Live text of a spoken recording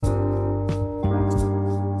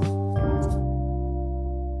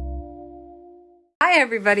Hi,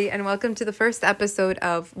 everybody, and welcome to the first episode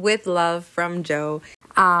of With Love from Joe.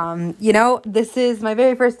 This is my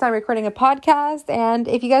very first time recording a podcast, and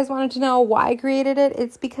if you guys wanted to know why I created it,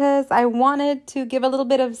 it's because I wanted to give a little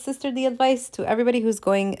bit of sisterly advice to everybody who's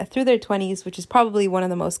going through their 20s, which is probably one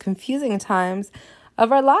of the most confusing times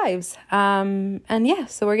of our lives.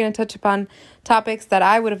 So we're going to touch upon topics that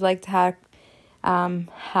I would have liked to have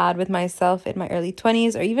had with myself in my early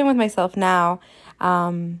 20s, or even with myself now.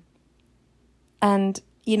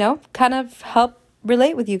 Kind of help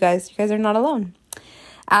relate with you guys. You guys are not alone.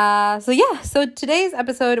 So today's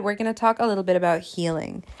episode, we're going to talk a little bit about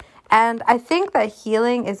healing. And I think that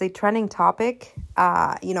healing is a trending topic.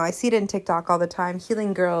 I see it in TikTok all the time,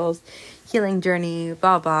 healing girls, healing journey,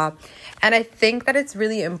 blah, blah. And I think that it's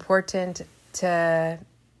really important to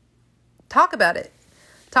talk about it.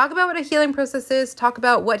 Talk about what a healing process is. Talk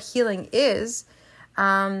about what healing is.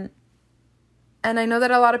 And I know that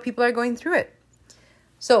a lot of people are going through it.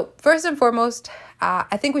 So first and foremost,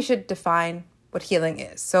 I think we should define what healing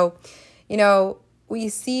is. So, we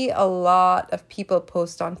see a lot of people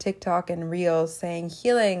post on TikTok and Reels saying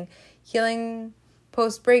healing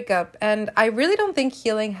post-breakup. And I really don't think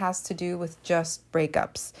healing has to do with just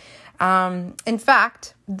breakups. In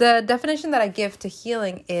fact, the definition that I give to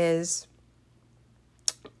healing is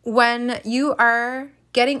when you are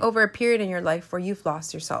getting over a period in your life where you've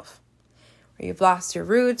lost yourself, where you've lost your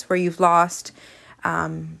roots, where you've lost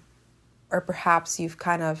or perhaps you've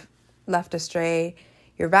kind of left astray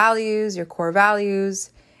your values, your core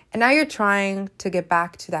values, and now you're trying to get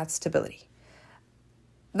back to that stability.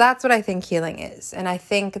 That's what I think healing is. And I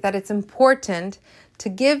think that it's important to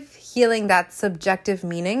give healing that subjective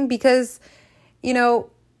meaning because,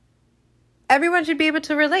 everyone should be able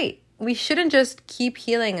to relate. We shouldn't just keep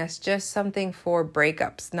healing as just something for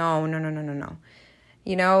breakups. No.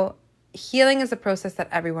 Healing is a process that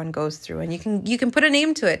everyone goes through, and you can put a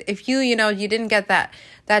name to it. If you didn't get that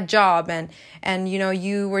job and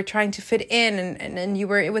you were trying to fit in and you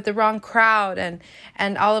were with the wrong crowd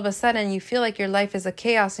and all of a sudden you feel like your life is a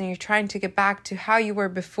chaos and you're trying to get back to how you were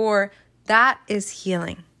before, that is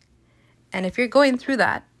healing. And if you're going through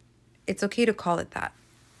that, it's okay to call it that.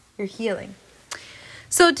 You're healing.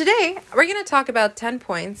 So today we're going to talk about 10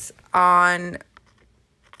 points on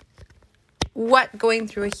what going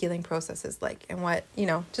through a healing process is like and what,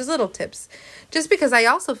 just little tips. Just because I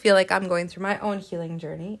also feel like I'm going through my own healing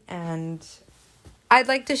journey and I'd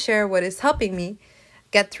like to share what is helping me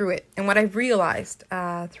get through it and what I've realized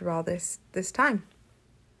through all this time.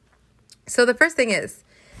 So the first thing is,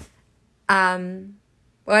 I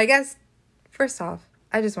guess, first off,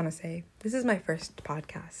 I just want to say this is my first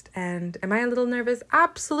podcast. And am I a little nervous?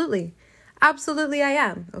 Absolutely. Absolutely I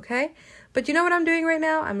am, okay? But you know what I'm doing right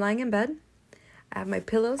now? I'm lying in bed. I have my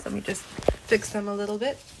pillows. Let me just fix them a little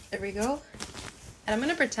bit. There we go. And I'm going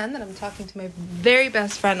to pretend that I'm talking to my very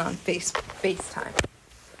best friend on FaceTime.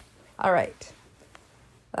 All right.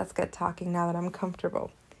 Let's get talking now that I'm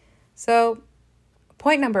comfortable. So,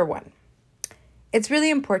 point number 1. It's really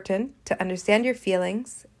important to understand your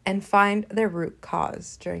feelings and find their root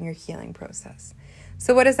cause during your healing process.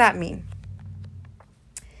 So what does that mean?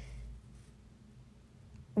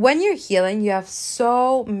 When you're healing, you have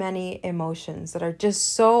so many emotions that are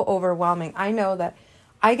just so overwhelming. I know that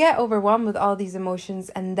I get overwhelmed with all these emotions.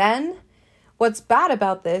 And then what's bad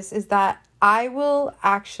about this is that I will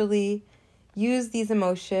actually use these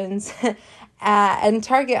emotions and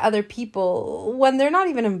target other people when they're not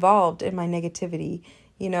even involved in my negativity.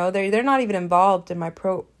 They're not even involved in my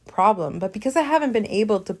problem. But because I haven't been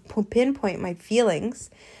able to pinpoint my feelings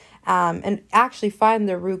and actually find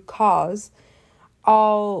the root cause,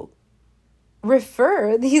 I'll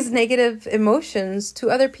refer these negative emotions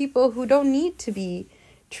to other people who don't need to be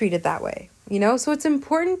treated that way, So it's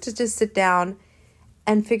important to just sit down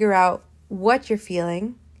and figure out what you're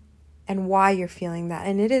feeling and why you're feeling that.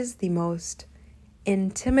 And it is the most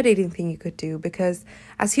intimidating thing you could do because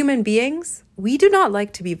as human beings, we do not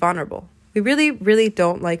like to be vulnerable. We really, really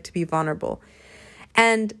don't like to be vulnerable.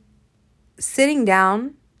 And sitting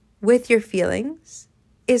down with your feelings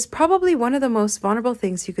is probably one of the most vulnerable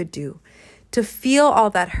things you could do. To feel all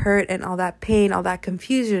that hurt and all that pain, all that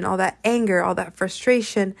confusion, all that anger, all that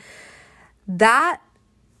frustration, that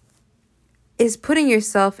is putting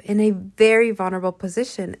yourself in a very vulnerable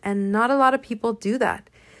position. And not a lot of people do that.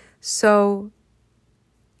 So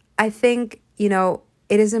I think, it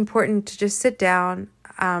is important to just sit down.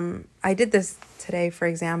 I did this today, for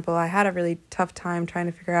example. I had a really tough time trying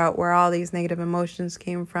to figure out where all these negative emotions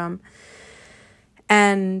came from.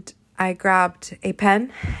 And I grabbed a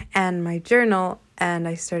pen and my journal and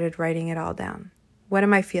I started writing it all down. What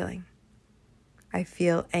am I feeling? I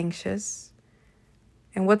feel anxious.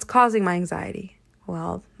 And what's causing my anxiety?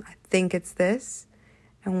 Well, I think it's this.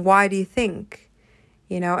 And why do you think?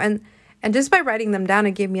 And just by writing them down,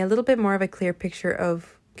 it gave me a little bit more of a clear picture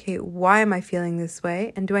of, okay, why am I feeling this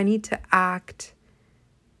way? And do I need to act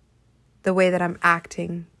the way that I'm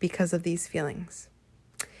acting because of these feelings?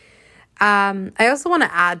 I also want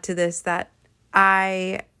to add to this that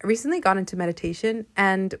I recently got into meditation,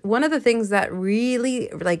 and one of the things that really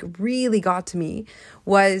got to me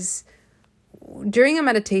was during a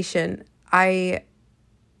meditation, I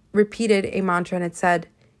repeated a mantra and it said,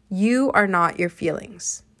 "You are not your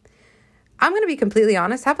feelings." I'm going to be completely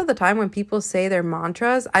honest. Half of the time when people say their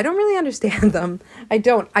mantras, I don't really understand them. I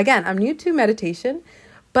don't. Again, I'm new to meditation,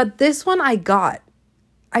 but this one I got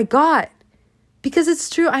because it's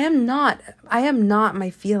true. I am not my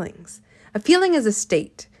feelings. A feeling is a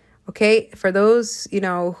state. Okay. For those,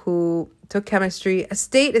 who took chemistry, a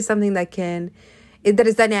state is something that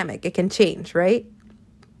is dynamic. It can change, right?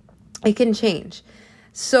 It can change.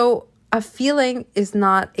 So a feeling is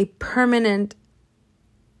not a permanent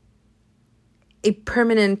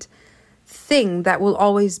thing that will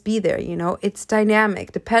always be there. It's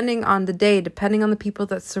dynamic, depending on the day, depending on the people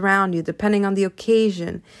that surround you, depending on the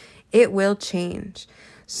occasion, it will change.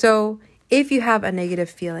 So if you have a negative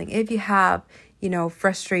feeling, if you have,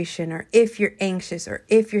 frustration, or if you're anxious, or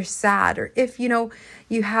if you're sad, or if, you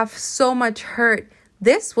have so much hurt,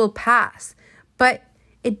 this will pass, but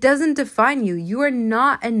it doesn't define you. You are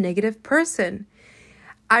not a negative person.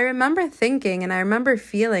 I remember thinking and I remember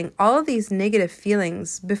feeling all of these negative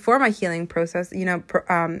feelings before my healing process,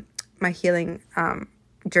 my healing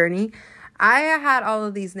journey. I had all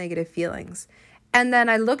of these negative feelings. And then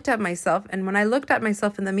I looked at myself, and when I looked at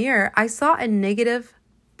myself in the mirror, I saw a negative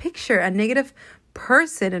picture, a negative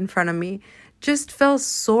person in front of me. Just felt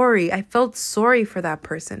sorry. I felt sorry for that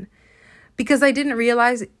person because I didn't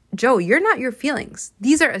realize, Joe, you're not your feelings.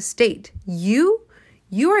 These are a state. You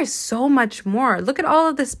are so much more. Look at all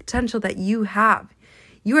of this potential that you have.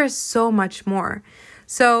 You are so much more.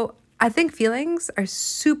 So I think feelings are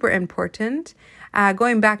super important.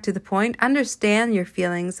 Going back to the point, understand your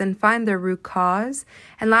feelings and find their root cause.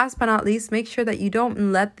 And last but not least, make sure that you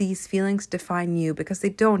don't let these feelings define you, because they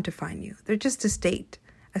don't define you. They're just a state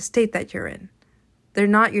that you're in. They're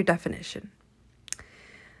not your definition.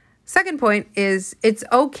 Second point is it's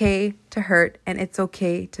okay to hurt and it's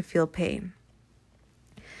okay to feel pain.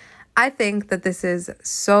 I think that this is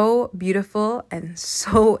so beautiful and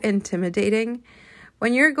so intimidating.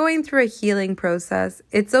 When you're going through a healing process,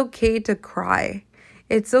 it's okay to cry.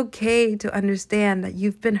 It's okay to understand that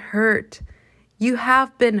you've been hurt. You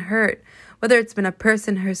have been hurt. Whether it's been a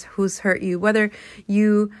person who's hurt you, whether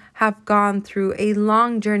you have gone through a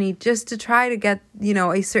long journey just to try to get,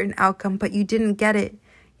 a certain outcome, but you didn't get it,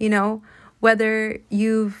 whether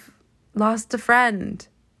you've lost a friend,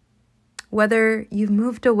 whether you've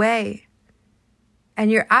moved away and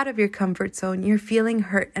you're out of your comfort zone, you're feeling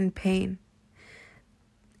hurt and pain.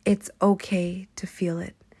 It's okay to feel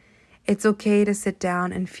it. It's okay to sit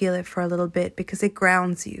down and feel it for a little bit because it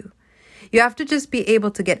grounds you. You have to just be able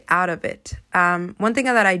to get out of it. One thing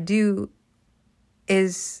that I do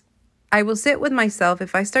is I will sit with myself.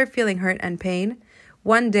 If I start feeling hurt and pain,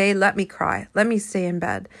 one day, let me cry. Let me stay in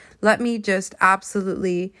bed. Let me just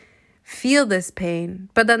absolutely feel this pain.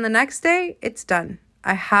 But then the next day, it's done.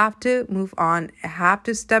 I have to move on. I have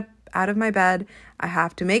to step out of my bed. I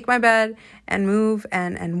have to make my bed and move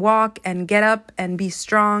and walk and get up and be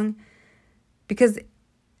strong. Because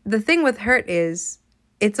the thing with hurt is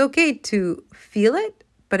it's okay to feel it,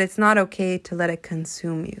 but it's not okay to let it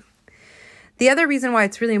consume you. The other reason why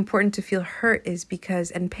it's really important to feel hurt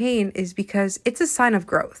and pain is because it's a sign of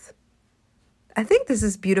growth. I think this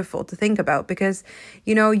is beautiful to think about because,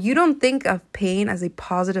 you don't think of pain as a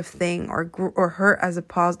positive thing or hurt as a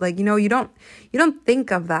positive, you don't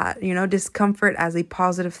think of that, discomfort as a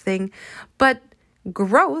positive thing. But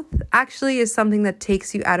growth actually is something that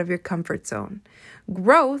takes you out of your comfort zone.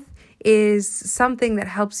 Growth is something that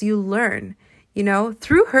helps you learn,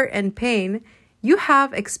 through hurt and pain. You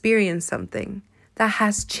have experienced something that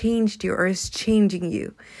has changed you or is changing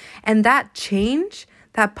you. And that change,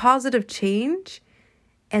 that positive change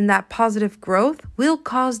and that positive growth will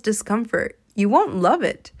cause discomfort. You won't love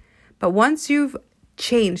it. But once you've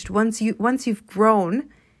changed, once you've grown,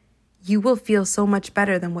 you will feel so much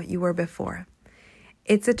better than what you were before.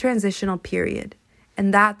 It's a transitional period.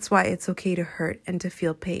 And that's why it's okay to hurt and to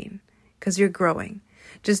feel pain, because you're growing.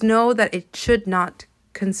 Just know that it should not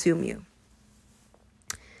consume you.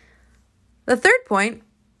 The third point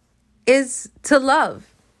is to love.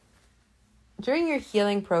 During your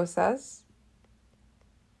healing process,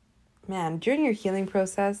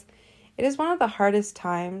 It is one of the hardest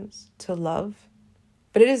times to love,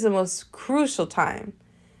 but it is the most crucial time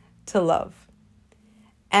to love.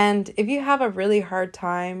 And if you have a really hard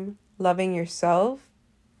time loving yourself,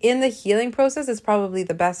 in the healing process, it's probably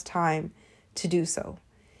the best time to do so.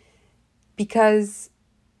 Because,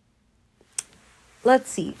 let's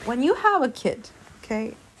see, when you have a kid,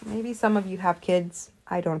 okay, maybe some of you have kids.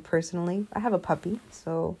 I don't personally. I have a puppy,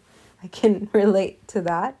 so I can relate to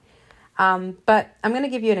that. But I'm going to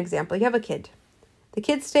give you an example. You have a kid. The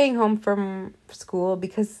kid's staying home from school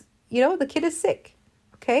because, the kid is sick,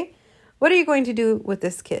 okay? What are you going to do with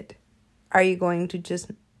this kid? Are you going to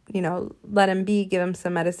just, let him be, give him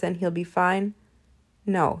some medicine, he'll be fine?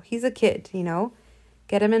 No, he's a kid,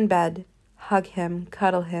 Get him in bed, hug him,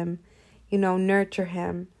 cuddle him, nurture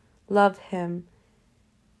him, love him,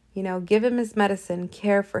 give him his medicine,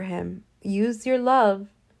 care for him. Use your love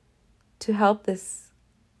to help this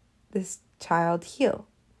child heal.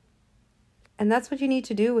 And that's what you need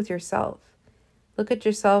to do with yourself. Look at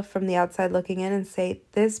yourself from the outside looking in and say,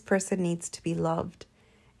 this person needs to be loved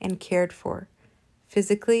and cared for,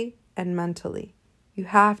 physically and mentally. You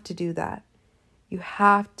have to do that. You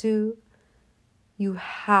have to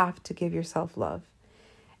give yourself love.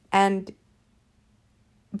 And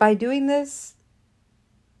by doing this,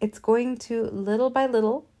 it's going to, little by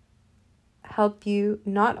little, help you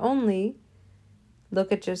not only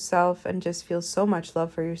look at yourself and just feel so much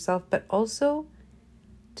love for yourself, but also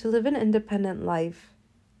to live an independent life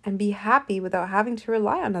and be happy without having to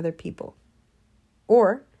rely on other people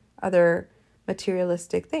or other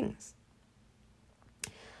materialistic things.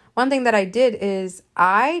 One thing that I did is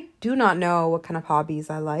I do not know what kind of hobbies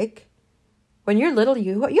I like. When you're little,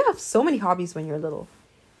 you have so many hobbies when you're little,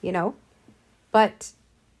 But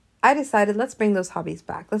I decided, let's bring those hobbies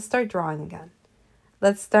back. Let's start drawing again.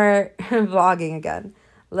 Let's start vlogging again.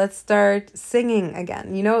 Let's start singing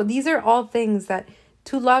again. These are all things that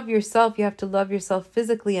to love yourself, you have to love yourself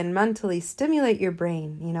physically and mentally. Stimulate your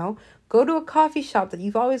brain, Go to a coffee shop that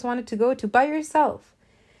you've always wanted to go to by yourself.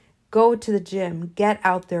 Go to the gym. Get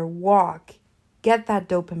out there. Walk. Get that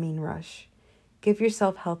dopamine rush. Give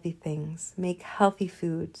yourself healthy things. Make healthy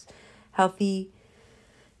foods. Healthy,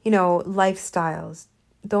 lifestyles.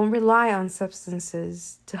 Don't rely on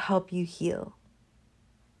substances to help you heal.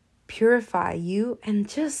 Purify you and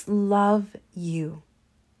just love you.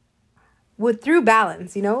 Through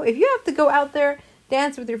balance, if you have to go out there,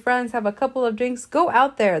 dance with your friends, have a couple of drinks, go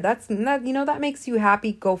out there. That makes you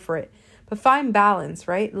happy, go for it. But find balance,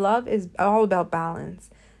 right? Love is all about balance.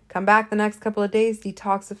 Come back the next couple of days,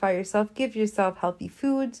 detoxify yourself, give yourself healthy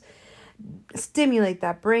foods, stimulate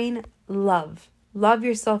that brain, love. Love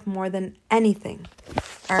yourself more than anything.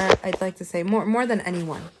 Or I'd like to say more than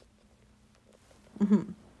anyone.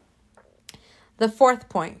 The fourth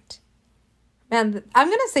point. Man, I'm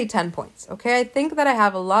going to say 10 points, okay? I think that I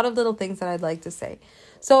have a lot of little things that I'd like to say.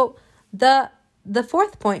 So the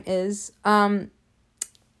fourth point is, and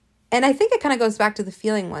I think it kind of goes back to the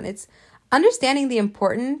feeling one. It's understanding the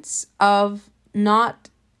importance of not,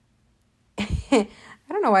 I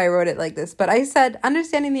don't know why I wrote it like this, but I said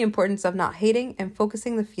understanding the importance of not hating and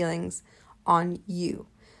focusing the feelings on you.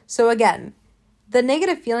 So again, the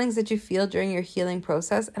negative feelings that you feel during your healing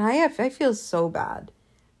process, and I feel so bad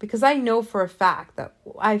because I know for a fact that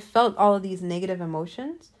I felt all of these negative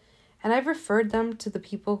emotions and I've referred them to the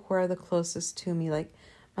people who are the closest to me, like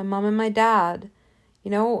my mom and my dad.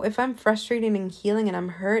 If I'm frustrated and healing and I'm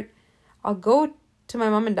hurt, I'll go to my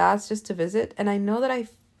mom and dad's just to visit. And I know that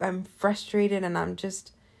I'm frustrated and I'm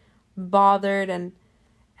just bothered and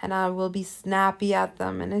I will be snappy at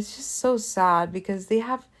them. And it's just so sad because they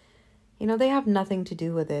have nothing to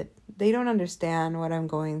do with it. They don't understand what I'm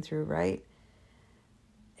going through, right?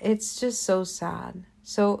 It's just so sad.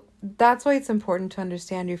 So that's why it's important to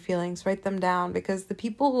understand your feelings, write them down, because the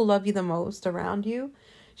people who love you the most around you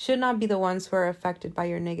should not be the ones who are affected by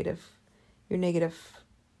your negative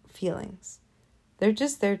feelings. They're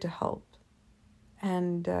just there to help.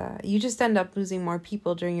 And you just end up losing more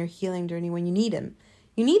people during your healing journey when you need them.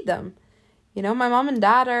 You need them. My mom and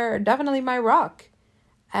dad are definitely my rock.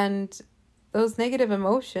 And those negative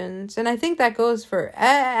emotions, and I think that goes for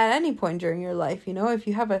at any point during your life, if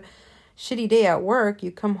you have a shitty day at work,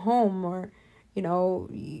 you come home, or,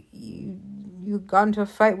 you got into a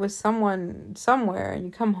fight with someone somewhere and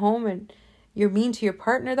you come home and you're mean to your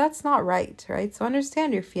partner, that's not right? So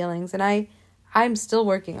understand your feelings. And I'm still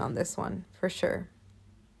working on this one for sure.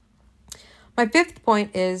 My fifth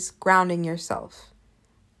point is grounding yourself.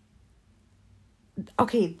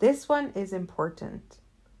 Okay, this one is important.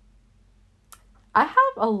 I have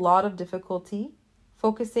a lot of difficulty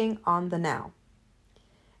focusing on the now.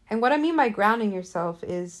 And what I mean by grounding yourself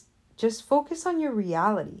is Just focus on your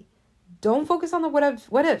reality. Don't focus on the what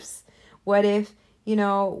ifs. What if,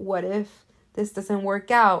 what if this doesn't work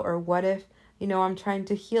out? Or what if, I'm trying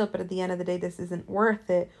to heal, but at the end of the day, this isn't worth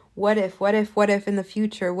it. What if in the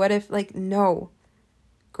future? What if, no.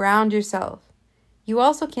 Ground yourself. You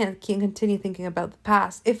also can't continue thinking about the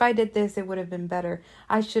past. If I did this, it would have been better.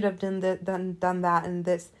 I should have done that and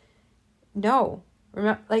this. No.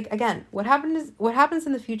 Remember, again, what happens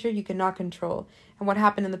in the future you cannot control, and what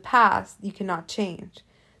happened in the past you cannot change.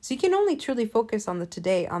 So you can only truly focus on the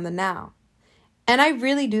today, on the now. And I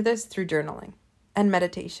really do this through journaling and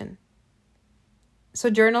meditation. So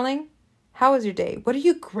journaling, how was your day? What are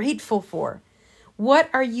you grateful for? What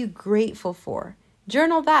are you grateful for?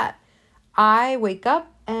 Journal that. I wake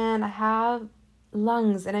up and I have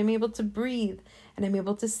lungs and I'm able to breathe and I'm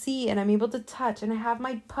able to see and I'm able to touch and I have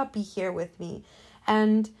my puppy here with me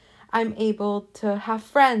and I'm able to have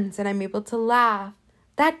friends and I'm able to laugh.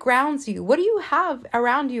 That grounds you. What do you have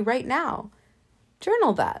around you right now?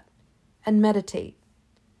 Journal that and meditate.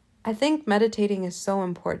 I think meditating is so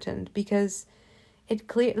important because it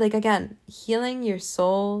again, healing your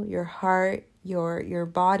soul, your heart, your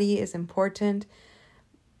body is important.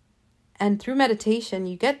 And through meditation,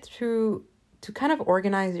 you get through to kind of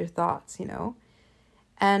organize your thoughts,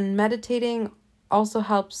 And meditating also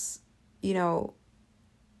helps,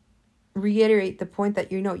 reiterate the point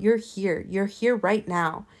that, you're here. You're here right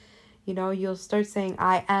now. You'll start saying,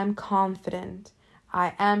 I am confident.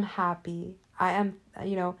 I am happy. I am,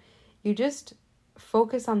 you just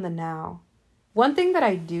focus on the now. One thing that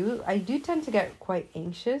I do tend to get quite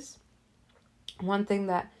anxious. One thing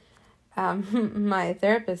that my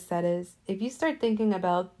therapist said is, if you start thinking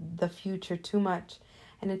about the future too much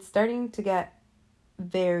and it's starting to get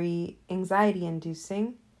very anxiety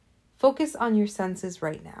inducing, focus on your senses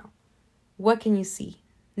right now. What can you see?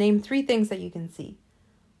 Name 3 things that you can see.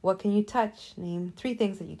 What can you touch? Name 3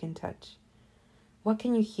 things that you can touch. What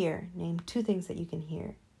can you hear? Name 2 things that you can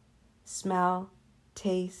hear. Smell,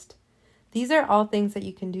 taste. These are all things that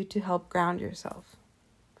you can do to help ground yourself.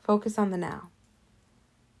 Focus on the now.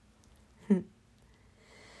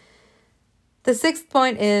 The 6th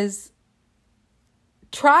point is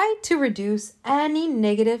try to reduce any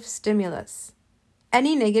negative stimulus,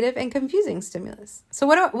 any negative and confusing stimulus. So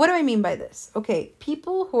what do I mean by this? Okay,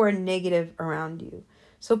 people who are negative around you.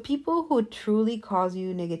 So people who truly cause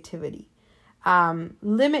you negativity.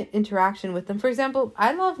 Limit interaction with them. For example,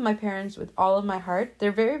 I love my parents with all of my heart.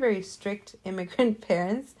 They're very, very strict immigrant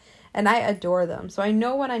parents, and I adore them. So I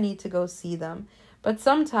know when I need to go see them. But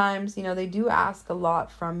sometimes, they do ask a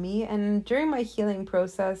lot from me. And during my healing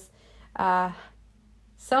process,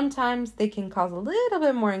 sometimes they can cause a little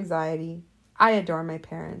bit more anxiety. I adore my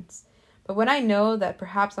parents. But when I know that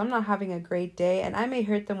perhaps I'm not having a great day and I may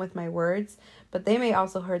hurt them with my words, but they may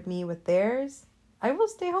also hurt me with theirs, I will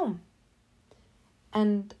stay home.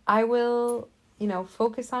 And I will,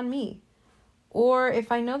 focus on me. Or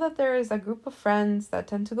if I know that there is a group of friends that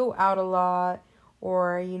tend to go out a lot,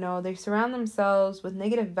 or, they surround themselves with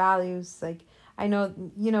negative values, I know,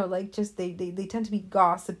 just they tend to be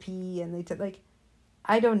gossipy and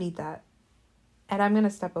I don't need that. And I'm going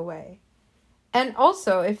to step away. And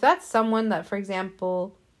also, if that's someone that, for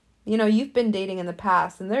example, you've been dating in the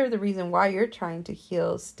past and they're the reason why you're trying to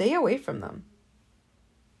heal, stay away from them.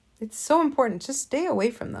 It's so important. Just stay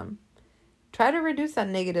away from them. Try to reduce that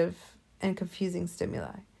negative and confusing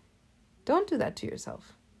stimuli. Don't do that to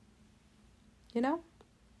yourself.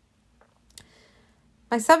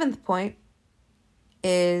 My 7th point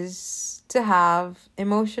is to have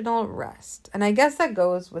emotional rest. And I guess that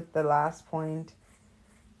goes with the last point.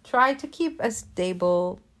 Try to keep a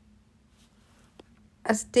stable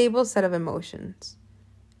set of emotions.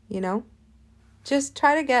 Just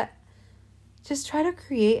try to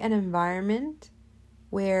create an environment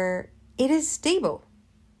where it is stable.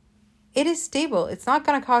 It is stable. It's not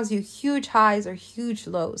going to cause you huge highs or huge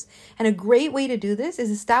lows. And a great way to do this is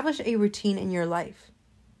establish a routine in your life.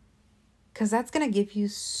 Because that's going to give you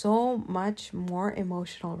so much more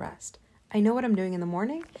emotional rest. I know what I'm doing in the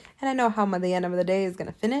morning, and I know how the end of the day is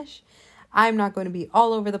going to finish. I'm not going to be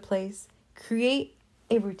all over the place. Create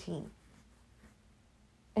a routine.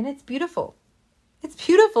 And it's beautiful. It's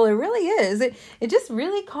beautiful. It really is. It just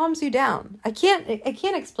really calms you down. I can't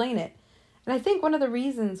explain it. And I think one of the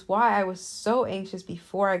reasons why I was so anxious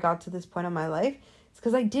before I got to this point in my life is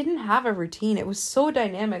because I didn't have a routine. It was so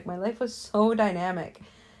dynamic. My life was so dynamic.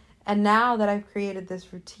 And now that I've created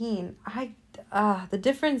this routine, the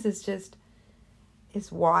difference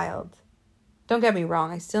is wild. Don't get me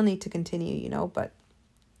wrong. I still need to continue, but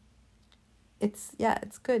it's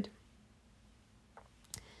good.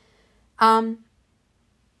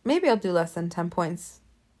 maybe I'll do less than 10 points.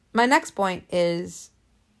 My next point is,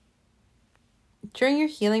 during your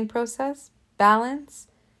healing process, balance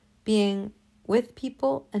being with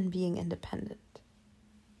people and being independent.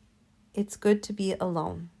 It's good to be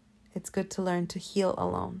alone. It's good to learn to heal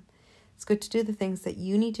alone. It's good to do the things that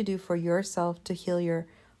you need to do for yourself to heal your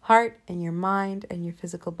heart and your mind and your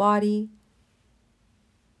physical body.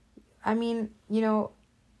 I mean,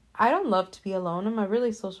 I don't love to be alone. I'm a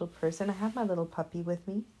really social person. I have my little puppy with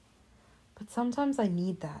me. But sometimes I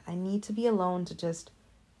need that. I need to be alone to just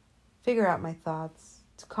figure out my thoughts,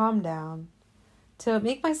 to calm down, to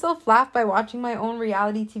make myself laugh by watching my own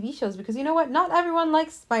reality TV shows. Because you know what? Not everyone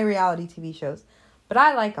likes my reality TV shows, but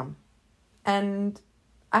I like them. And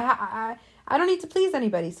I don't need to please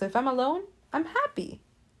anybody. So if I'm alone, I'm happy.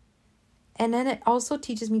 And then it also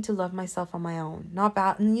teaches me to love myself on my own,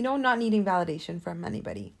 not needing validation from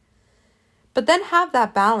anybody. But then have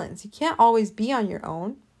that balance. You can't always be on your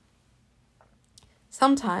own.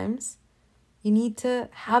 Sometimes you need to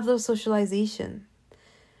have those socialization.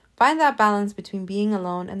 Find that balance between being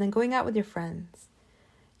alone and then going out with your friends.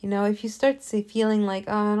 If you start feeling like,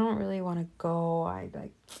 oh, I don't really want to go. I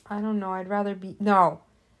don't know. I'd rather be. No.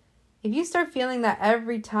 If you start feeling that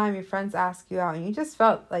every time your friends ask you out and you just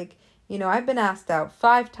felt like, I've been asked out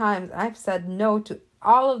 5 times and I've said no to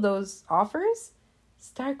all of those offers,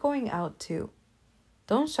 start going out too.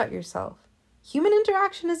 Don't shut yourself. Human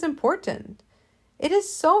interaction is important. It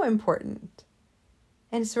is so important.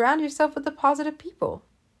 And surround yourself with the positive people.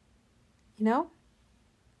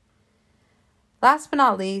 Last but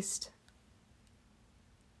not least,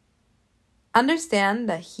 understand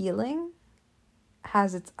that healing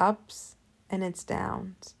has its ups and its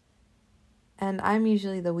downs. And I'm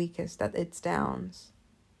usually the weakest at its downs.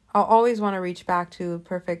 I'll always want to reach back to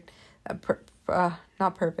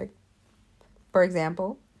not perfect. For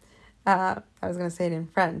example, I was going to say it in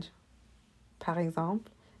French, par exemple.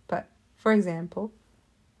 But for example,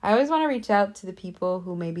 I always want to reach out to the people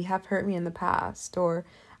who maybe have hurt me in the past. Or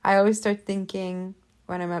I always start thinking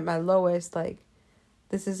when I'm at my lowest, like,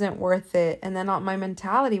 this isn't worth it. And then my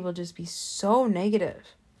mentality will just be so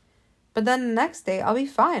negative. But then the next day, I'll be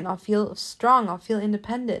fine. I'll feel strong. I'll feel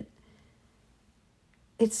independent.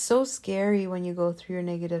 It's so scary when you go through your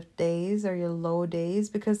negative days or your low days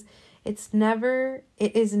because it is never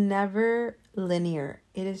linear.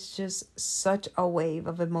 It is just such a wave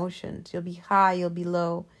of emotions. You'll be high, you'll be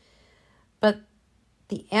low. But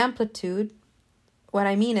the amplitude, what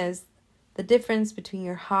I mean is the difference between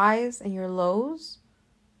your highs and your lows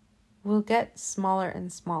will get smaller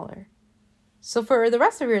and smaller. So for the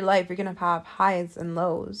rest of your life, you're going to have highs and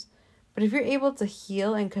lows. But if you're able to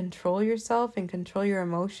heal and control yourself and control your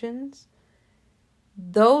emotions,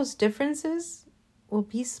 those differences will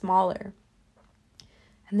be smaller.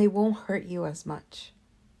 And they won't hurt you as much.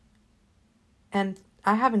 And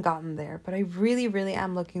I haven't gotten there, but I really, really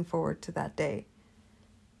am looking forward to that day.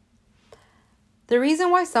 The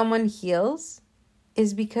reason why someone heals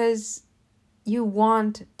is because you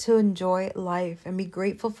want to enjoy life and be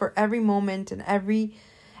grateful for every moment and every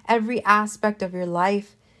aspect of your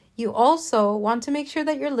life. You also want to make sure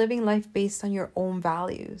that you're living life based on your own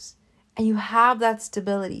values and you have that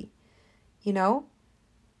stability,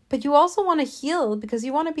 But you also want to heal because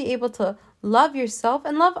you want to be able to love yourself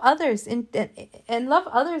and love others and love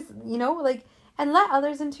others, and let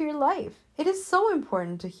others into your life. It is so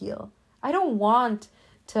important to heal. I don't want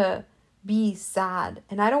to be sad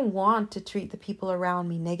and I don't want to treat the people around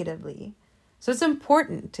me negatively. So it's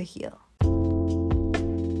important to heal.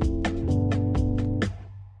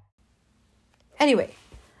 Anyway,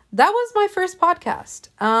 that was my first podcast.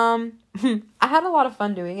 I had a lot of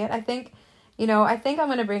fun doing it. I think I'm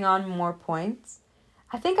going to bring on more points.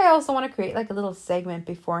 I think I also want to create like a little segment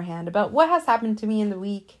beforehand about what has happened to me in the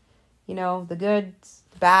week, the goods,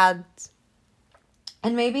 the bads,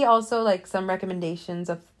 and maybe also like some recommendations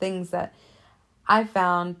of things that I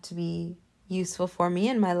found to be useful for me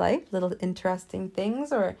in my life, little interesting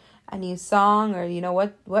things or a new song or,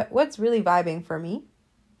 what's really vibing for me.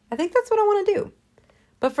 I think that's what I want to do.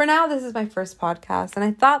 But for now, this is my first podcast and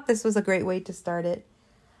I thought this was a great way to start it.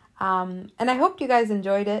 And I hope you guys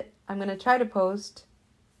enjoyed it. I'm going to try to post.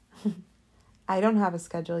 I don't have a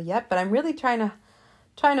schedule yet, but I'm really trying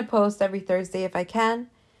to post every Thursday if I can.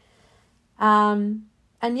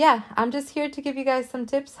 And yeah, I'm just here to give you guys some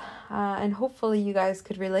tips, and hopefully you guys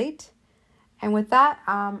could relate. And with that,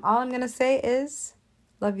 all I'm going to say is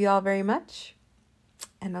love you all very much,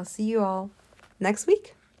 and I'll see you all next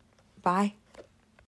week. Bye.